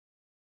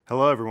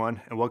Hello,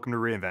 everyone, and welcome to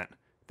reInvent.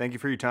 Thank you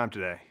for your time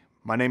today.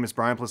 My name is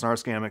Brian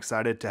Plesnarski, and I'm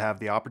excited to have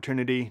the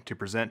opportunity to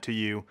present to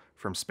you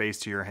From Space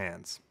to Your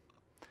Hands.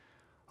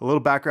 A little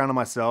background on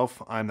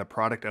myself. I'm the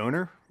product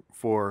owner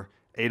for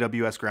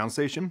AWS Ground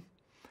Station.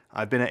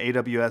 I've been at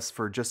AWS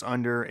for just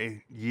under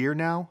a year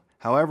now.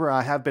 However,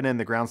 I have been in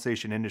the ground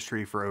station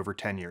industry for over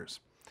 10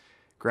 years.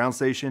 Ground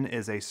Station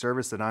is a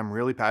service that I'm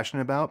really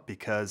passionate about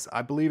because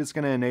I believe it's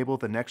going to enable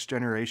the next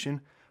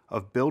generation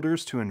of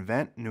builders to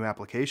invent new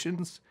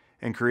applications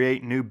and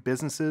create new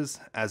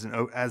businesses as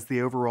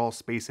the overall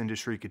space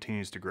industry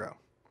continues to grow.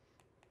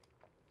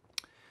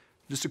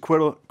 Just a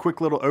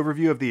quick little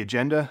overview of the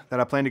agenda that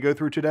I plan to go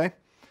through today.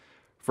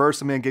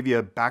 First, I'm going to give you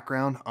a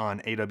background on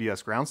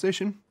AWS Ground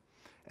Station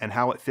and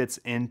how it fits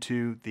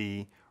into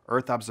the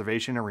Earth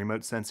observation and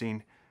remote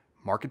sensing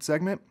market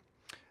segment.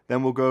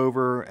 Then we'll go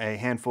over a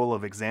handful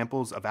of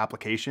examples of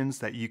applications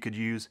that you could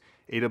use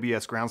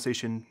AWS Ground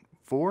Station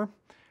for.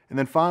 And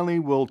then finally,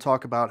 we'll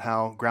talk about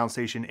how Ground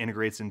Station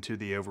integrates into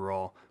the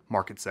overall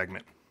market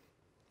segment.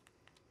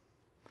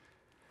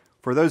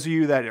 For those of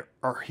you that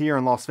are here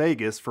in Las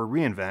Vegas for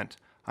reInvent,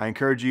 I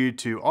encourage you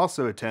to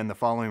also attend the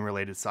following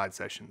related side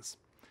sessions.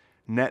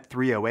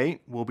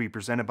 NET220-P will be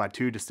presented by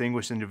two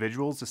distinguished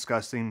individuals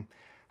discussing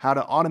how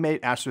to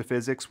automate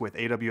astrophysics with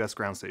AWS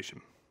Ground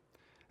Station.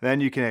 Then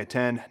you can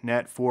attend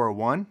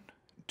NET401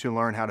 to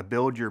learn how to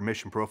build your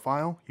mission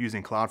profile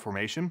using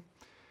CloudFormation.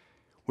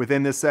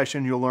 Within this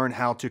session, you'll learn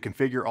how to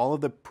configure all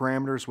of the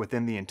parameters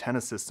within the antenna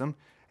system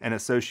and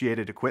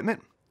associated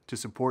equipment to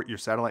support your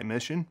satellite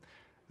mission.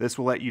 This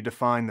will let you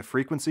define the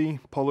frequency,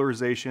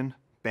 polarization,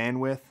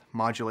 bandwidth,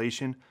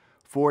 modulation,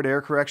 forward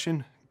error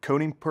correction,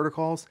 coding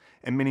protocols,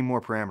 and many more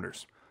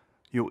parameters.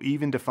 You'll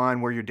even define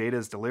where your data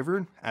is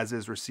delivered as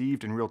is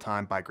received in real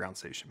time by Ground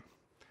Station.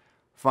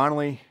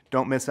 Finally,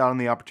 don't miss out on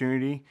the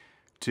opportunity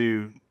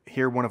to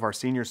hear one of our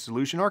senior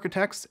solution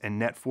architects in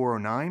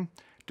NET409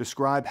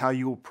 describe how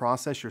you will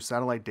process your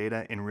satellite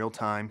data in real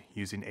time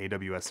using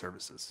AWS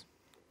services.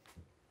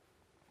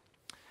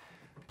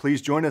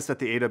 Please join us at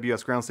the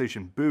AWS Ground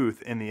Station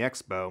booth in the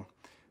expo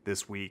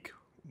this week.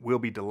 We'll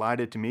be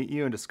delighted to meet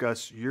you and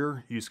discuss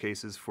your use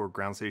cases for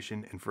Ground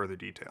Station in further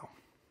detail.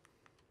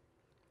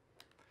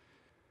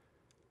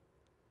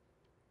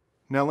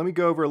 Now let me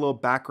go over a little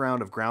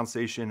background of Ground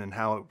Station and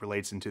how it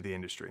relates into the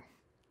industry.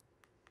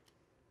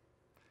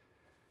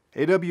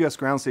 AWS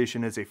Ground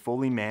Station is a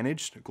fully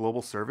managed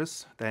global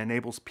service that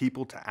enables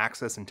people to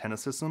access antenna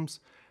systems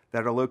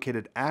that are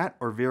located at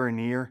or very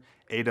near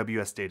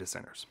AWS data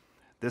centers.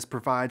 This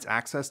provides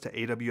access to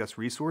AWS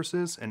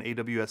resources and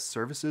AWS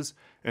services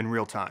in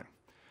real time.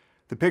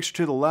 The picture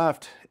to the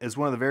left is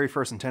one of the very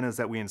first antennas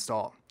that we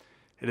installed.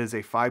 It is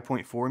a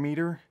 5.4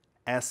 meter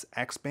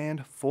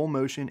X-band full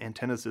motion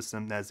antenna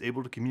system that is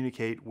able to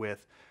communicate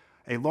with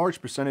a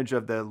large percentage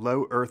of the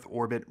low Earth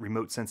orbit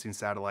remote sensing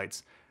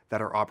satellites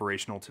that are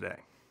operational today.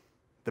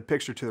 The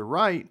picture to the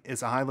right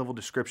is a high-level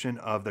description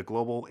of the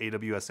global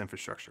AWS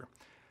infrastructure.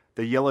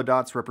 The yellow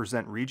dots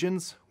represent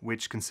regions,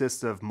 which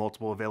consist of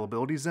multiple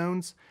availability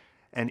zones,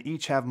 and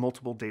each have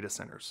multiple data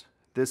centers.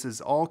 This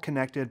is all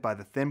connected by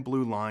the thin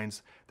blue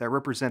lines that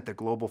represent the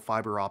global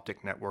fiber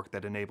optic network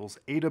that enables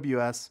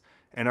AWS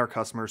and our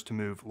customers to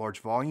move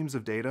large volumes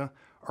of data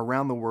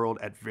around the world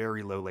at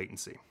very low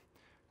latency.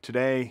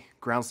 Today,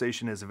 Ground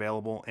Station is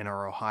available in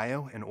our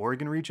Ohio and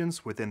Oregon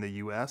regions within the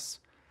US.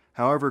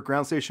 However,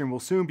 Ground Station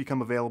will soon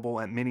become available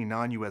at many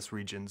non-US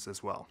regions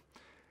as well.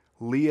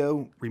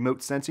 LEO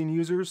remote sensing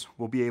users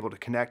will be able to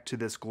connect to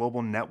this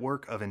global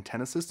network of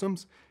antenna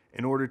systems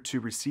in order to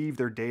receive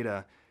their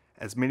data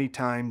as many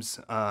times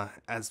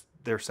as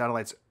their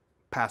satellites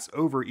pass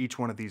over each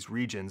one of these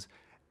regions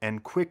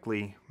and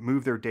quickly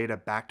move their data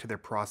back to their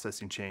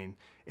processing chain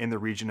in the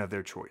region of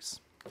their choice.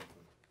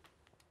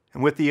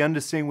 And with the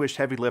undistinguished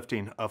heavy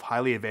lifting of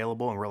highly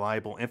available and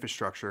reliable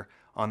infrastructure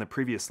on the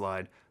previous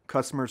slide,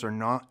 customers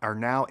are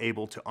now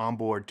able to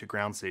onboard to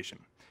Ground Station.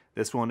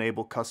 This will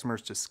enable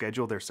customers to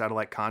schedule their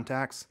satellite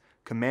contacts,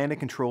 command and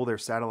control their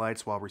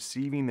satellites while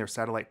receiving their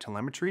satellite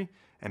telemetry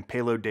and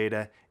payload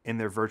data in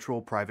their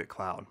virtual private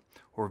cloud,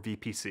 or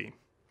VPC.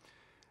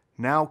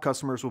 Now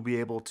customers will be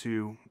able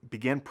to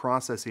begin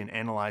processing and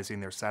analyzing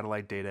their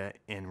satellite data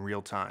in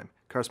real time.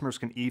 Customers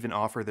can even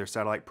offer their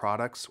satellite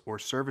products or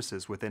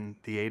services within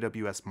the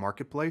AWS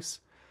Marketplace.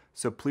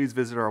 So please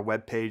visit our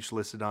webpage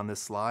listed on this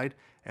slide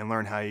and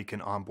learn how you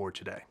can onboard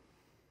today.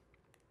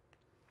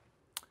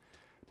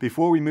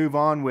 Before we move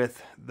on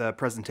with the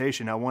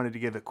presentation, I wanted to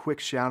give a quick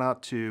shout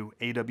out to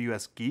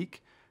AWS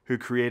Geek, who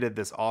created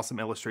this awesome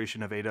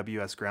illustration of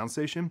AWS Ground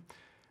Station.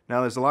 Now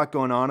there's a lot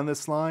going on in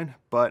this slide,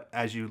 but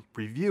as you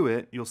review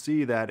it, you'll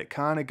see that it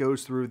kind of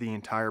goes through the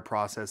entire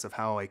process of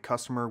how a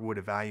customer would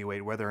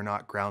evaluate whether or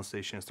not Ground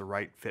Station is the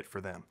right fit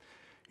for them.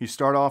 You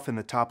start off in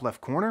the top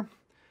left corner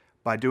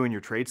by doing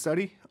your trade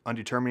study on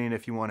determining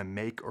if you want to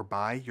make or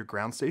buy your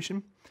ground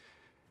station.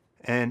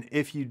 And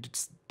if you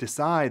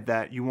decide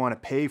that you want to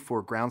pay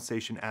for Ground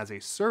Station as a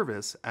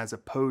service as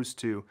opposed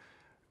to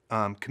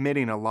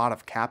committing a lot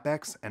of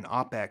CapEx and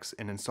OpEx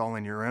in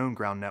installing your own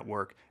ground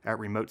network at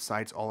remote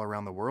sites all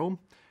around the world,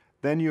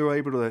 then you're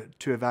able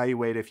to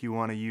evaluate if you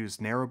want to use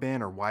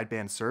narrowband or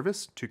wideband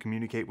service to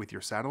communicate with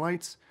your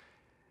satellites,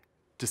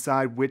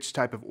 decide which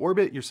type of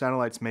orbit your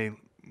satellites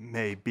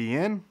may be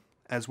in,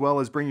 as well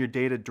as bring your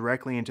data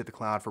directly into the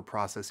cloud for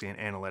processing and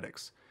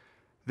analytics.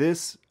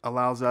 This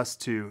allows us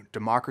to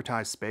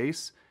democratize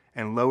space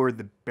and lower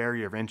the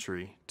barrier of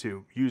entry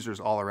to users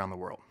all around the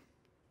world.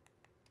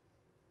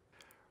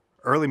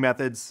 Early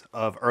methods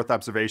of Earth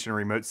observation and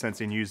remote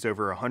sensing used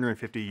over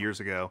 150 years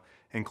ago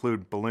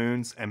include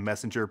balloons and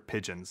messenger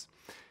pigeons.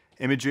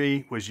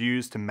 Imagery was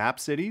used to map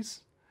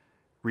cities,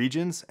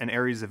 regions, and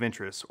areas of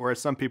interest, or as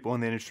some people in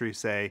the industry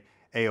say,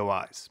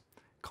 AOIs.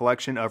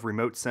 Collection of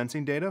remote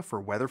sensing data for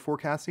weather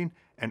forecasting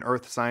and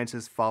earth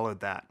sciences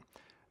followed that.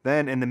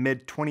 Then in the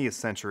mid-20th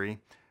century,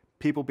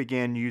 people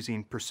began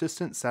using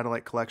persistent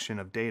satellite collection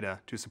of data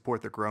to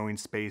support their growing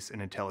space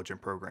and intelligence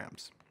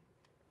programs.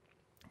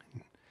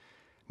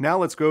 Now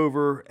let's go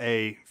over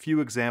a few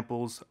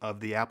examples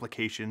of the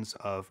applications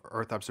of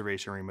Earth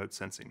observation and remote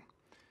sensing.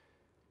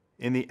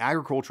 In the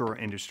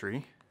agricultural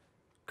industry,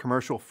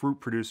 commercial fruit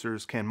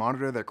producers can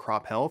monitor their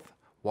crop health,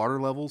 water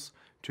levels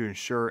to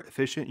ensure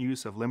efficient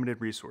use of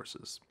limited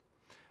resources.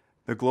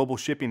 The global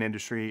shipping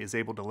industry is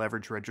able to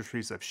leverage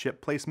registries of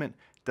ship placement,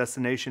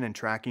 destination, and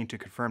tracking to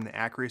confirm the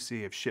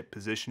accuracy of ship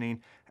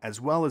positioning, as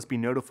well as be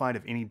notified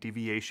of any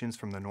deviations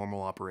from the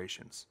normal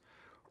operations.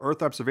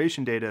 Earth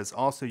observation data is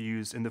also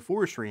used in the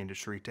forestry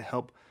industry to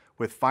help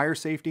with fire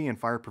safety and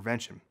fire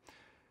prevention.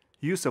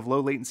 Use of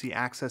low latency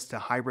access to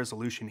high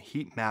resolution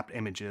heat mapped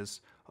images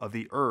of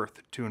the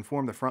Earth to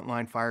inform the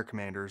frontline fire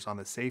commanders on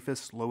the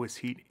safest, lowest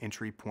heat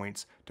entry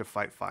points to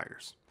fight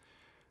fires.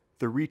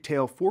 The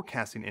retail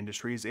forecasting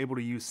industry is able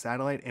to use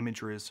satellite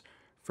images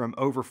from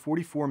over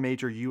 44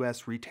 major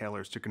U.S.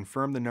 retailers to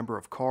confirm the number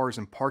of cars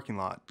and parking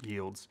lot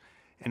yields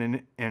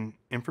and an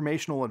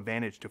informational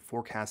advantage to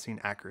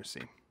forecasting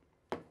accuracy.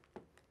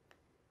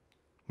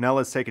 Now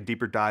let's take a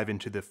deeper dive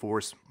into the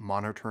forest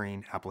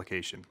monitoring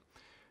application.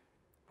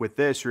 With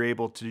this, you're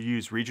able to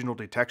use regional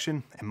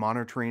detection and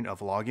monitoring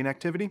of logging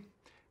activity,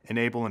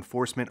 enable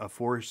enforcement of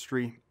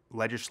forestry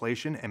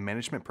legislation and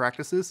management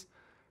practices,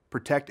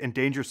 protect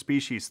endangered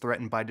species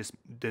threatened by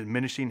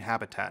diminishing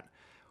habitat,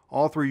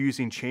 all through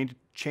using change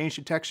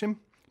detection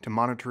to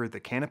monitor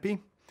the canopy,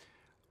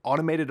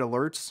 automated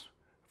alerts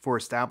for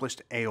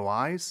established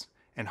AOIs,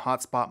 and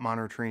hotspot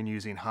monitoring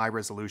using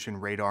high-resolution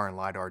radar and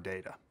LiDAR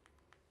data.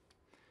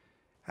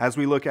 As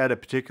we look at a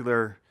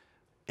particular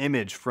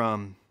image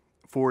from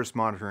forest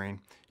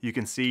monitoring, you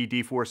can see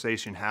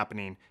deforestation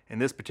happening in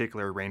this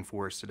particular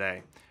rainforest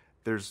today.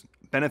 There's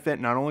benefit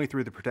not only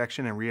through the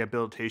protection and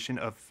rehabilitation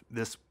of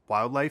this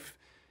wildlife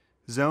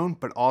zone,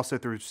 but also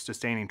through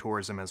sustaining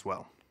tourism as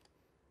well.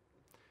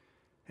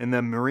 In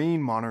the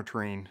marine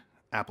monitoring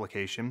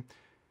application,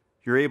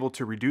 you're able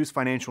to reduce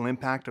financial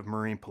impact of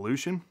marine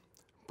pollution,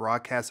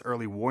 broadcast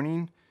early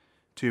warning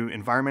to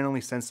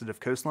environmentally sensitive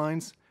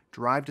coastlines,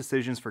 drive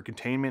decisions for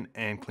containment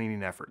and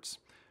cleaning efforts,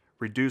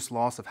 reduce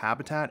loss of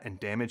habitat and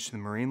damage to the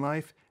marine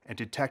life, and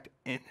detect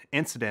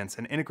incidents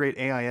and integrate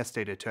AIS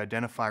data to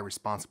identify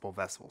responsible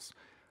vessels.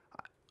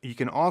 You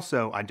can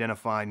also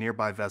identify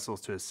nearby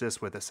vessels to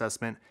assist with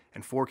assessment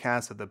and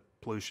forecast of the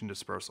pollution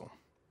dispersal.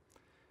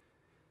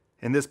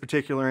 In this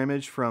particular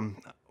image from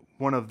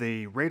one of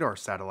the radar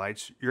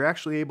satellites, you're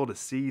actually able to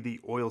see the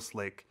oil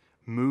slick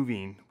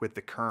moving with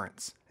the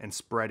currents and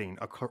spreading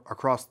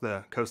across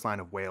the coastline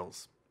of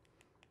Wales.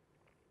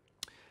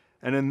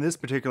 And in this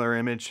particular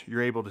image,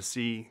 you're able to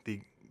see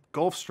the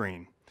Gulf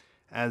Stream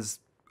as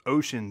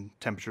ocean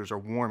temperatures are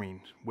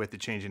warming with the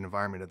changing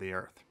environment of the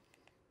Earth.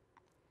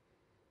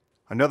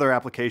 Another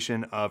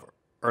application of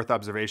Earth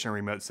observation and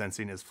remote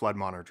sensing is flood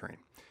monitoring.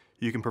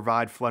 You can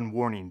provide flood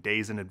warning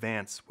days in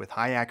advance with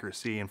high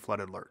accuracy and flood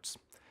alerts.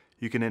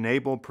 You can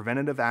enable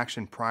preventative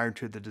action prior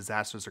to the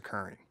disasters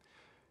occurring.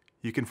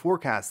 You can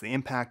forecast the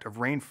impact of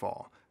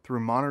rainfall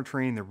through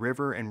monitoring the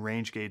river and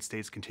range gauge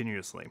states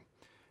continuously.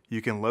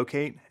 You can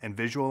locate and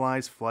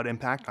visualize flood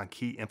impact on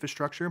key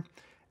infrastructure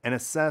and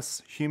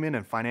assess human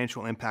and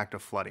financial impact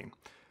of flooding.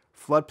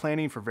 Flood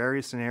planning for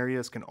various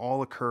scenarios can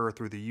all occur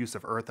through the use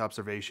of Earth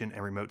observation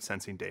and remote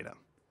sensing data.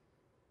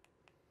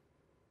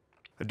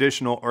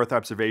 Additional Earth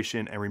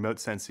observation and remote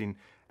sensing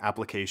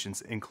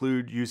applications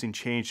include using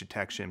change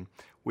detection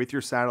with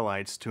your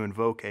satellites to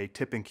invoke a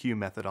tip and cue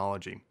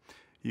methodology.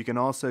 You can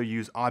also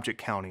use object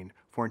counting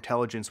for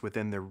intelligence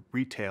within the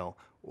retail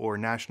or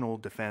national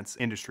defense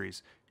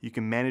industries. You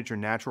can manage your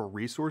natural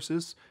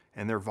resources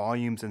and their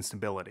volumes and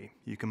stability.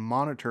 You can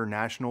monitor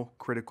national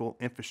critical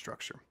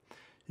infrastructure.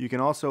 You can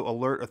also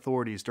alert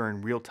authorities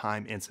during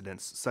real-time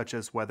incidents, such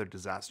as weather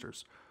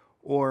disasters.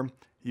 Or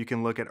you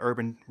can look at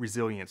urban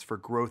resilience for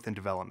growth and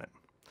development.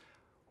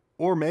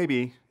 Or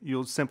maybe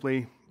you'll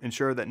simply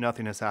ensure that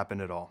nothing has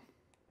happened at all.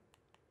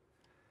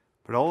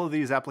 But all of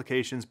these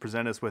applications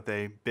present us with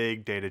a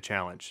big data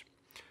challenge.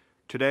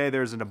 Today,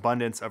 there's an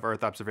abundance of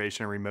Earth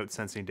observation and remote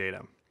sensing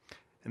data,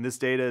 and this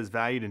data is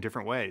valued in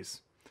different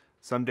ways.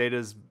 Some data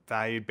is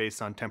valued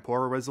based on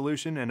temporal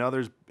resolution and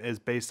others is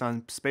based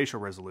on spatial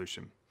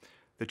resolution.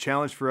 The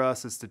challenge for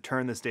us is to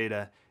turn this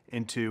data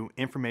into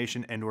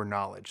information and/or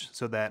knowledge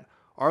so that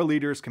our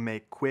leaders can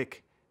make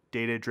quick,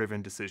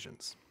 data-driven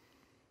decisions.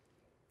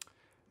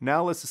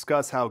 Now let's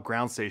discuss how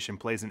Ground Station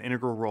plays an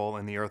integral role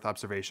in the Earth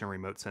observation and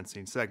remote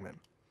sensing segment.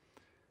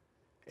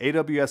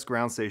 AWS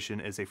Ground Station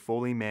is a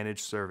fully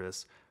managed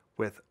service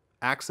with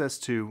access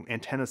to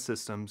antenna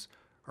systems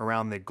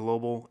around the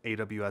global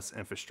AWS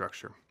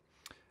infrastructure.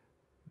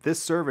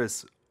 This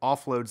service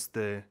offloads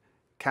the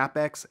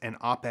CapEx and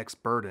OpEx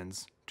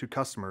burdens to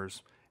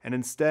customers and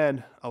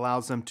instead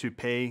allows them to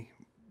pay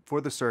for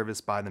the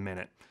service by the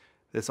minute.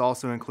 This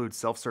also includes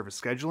self-service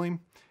scheduling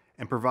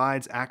and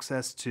provides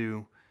access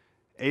to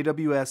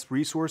AWS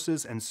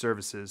resources and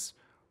services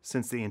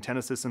since the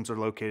antenna systems are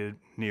located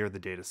near the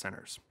data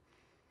centers.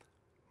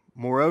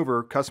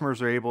 Moreover,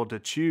 customers are able to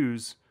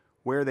choose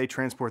where they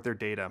transport their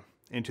data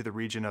into the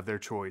region of their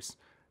choice,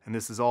 and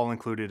this is all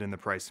included in the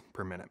price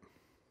per minute.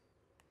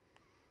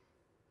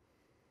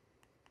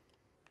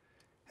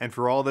 And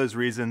for all those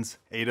reasons,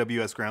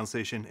 AWS Ground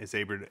Station is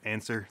able to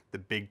answer the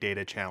big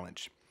data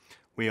challenge.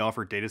 We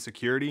offer data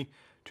security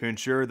to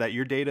ensure that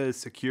your data is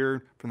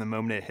secure from the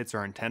moment it hits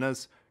our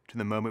antennas to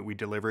the moment we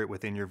deliver it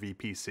within your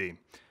VPC.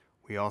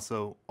 We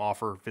also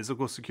offer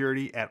physical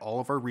security at all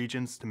of our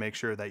regions to make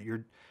sure that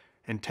your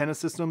antenna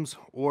systems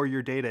or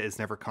your data is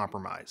never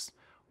compromised.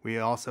 We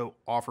also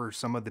offer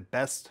some of the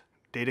best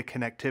data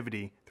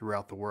connectivity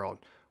throughout the world.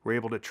 We're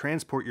able to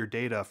transport your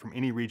data from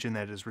any region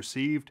that is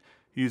received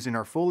using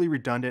our fully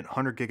redundant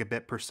 100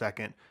 gigabit per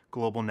second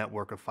global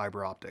network of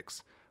fiber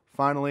optics.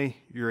 Finally,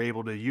 you're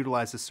able to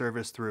utilize the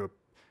service through a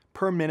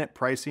per minute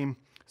pricing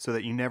so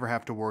that you never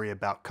have to worry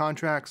about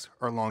contracts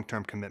or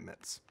long-term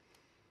commitments.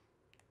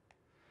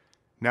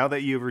 Now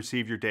that you've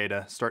received your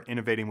data, start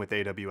innovating with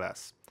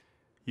AWS.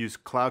 Use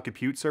cloud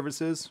compute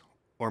services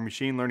or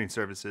machine learning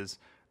services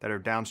that are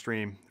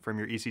downstream from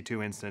your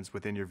EC2 instance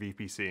within your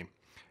VPC.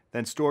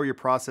 Then store your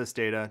process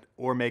data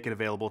or make it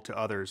available to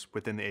others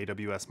within the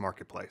AWS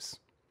marketplace.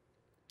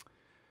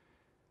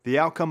 The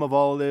outcome of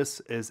all of this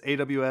is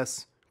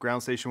AWS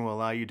Ground Station will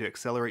allow you to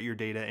accelerate your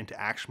data into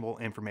actionable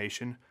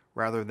information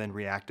rather than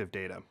reactive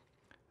data.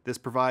 This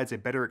provides a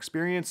better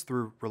experience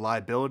through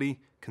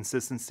reliability,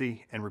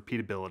 consistency, and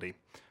repeatability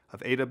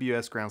of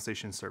AWS Ground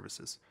Station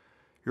services.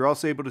 You're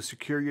also able to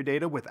secure your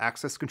data with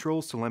access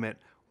controls to limit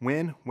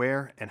when,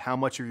 where, and how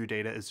much of your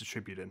data is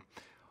distributed.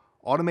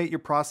 Automate your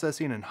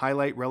processing and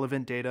highlight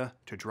relevant data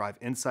to drive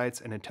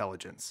insights and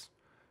intelligence.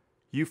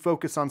 You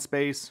focus on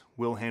space,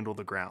 we'll handle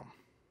the ground.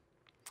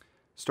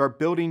 Start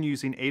building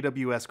using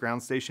AWS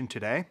Ground Station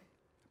today.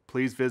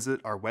 Please visit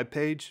our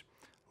webpage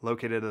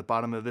located at the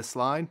bottom of this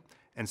slide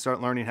and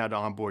start learning how to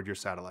onboard your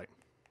satellite.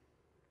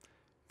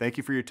 Thank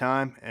you for your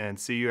time and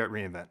see you at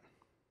reInvent.